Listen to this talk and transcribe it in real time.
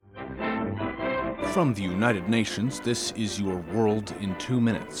From the United Nations, this is your World in 2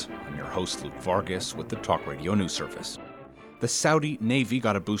 Minutes. I'm your host, Luke Vargas, with the Talk Radio News Service. The Saudi Navy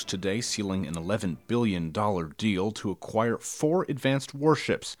got a boost today, sealing an $11 billion deal to acquire 4 advanced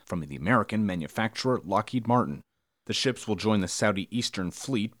warships from the American manufacturer Lockheed Martin. The ships will join the Saudi Eastern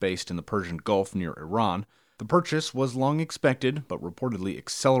Fleet based in the Persian Gulf near Iran. The purchase was long expected, but reportedly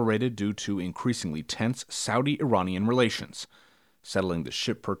accelerated due to increasingly tense Saudi-Iranian relations. Settling the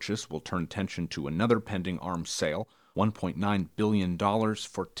ship purchase will turn attention to another pending arms sale, $1.9 billion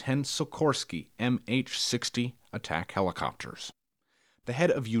for 10 Sikorsky MH-60 attack helicopters. The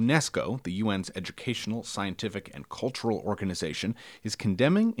head of UNESCO, the UN's educational, scientific, and cultural organization, is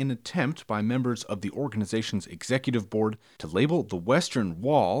condemning an attempt by members of the organization's executive board to label the Western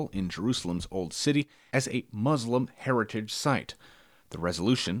Wall in Jerusalem's Old City as a Muslim heritage site. The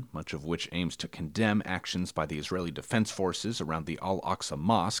resolution, much of which aims to condemn actions by the Israeli Defense Forces around the Al-Aqsa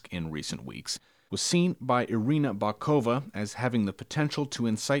Mosque in recent weeks, was seen by Irina Bakova as having the potential to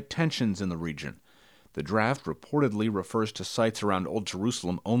incite tensions in the region. The draft reportedly refers to sites around Old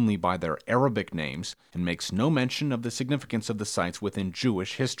Jerusalem only by their Arabic names and makes no mention of the significance of the sites within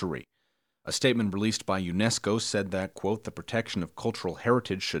Jewish history. A statement released by UNESCO said that, quote, the protection of cultural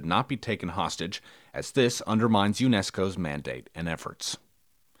heritage should not be taken hostage, as this undermines UNESCO's mandate and efforts.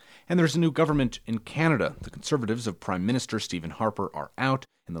 And there's a new government in Canada. The Conservatives of Prime Minister Stephen Harper are out,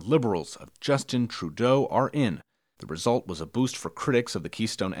 and the Liberals of Justin Trudeau are in. The result was a boost for critics of the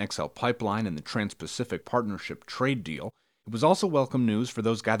Keystone XL pipeline and the Trans-Pacific Partnership trade deal. It was also welcome news for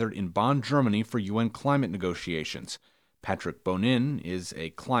those gathered in Bonn, Germany for UN climate negotiations. Patrick Bonin is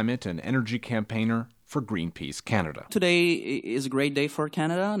a climate and energy campaigner for Greenpeace Canada. Today is a great day for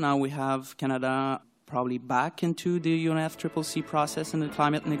Canada. Now we have Canada probably back into the UNFCCC process in the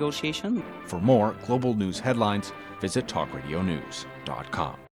climate negotiation. For more global news headlines, visit talkradio.news.com.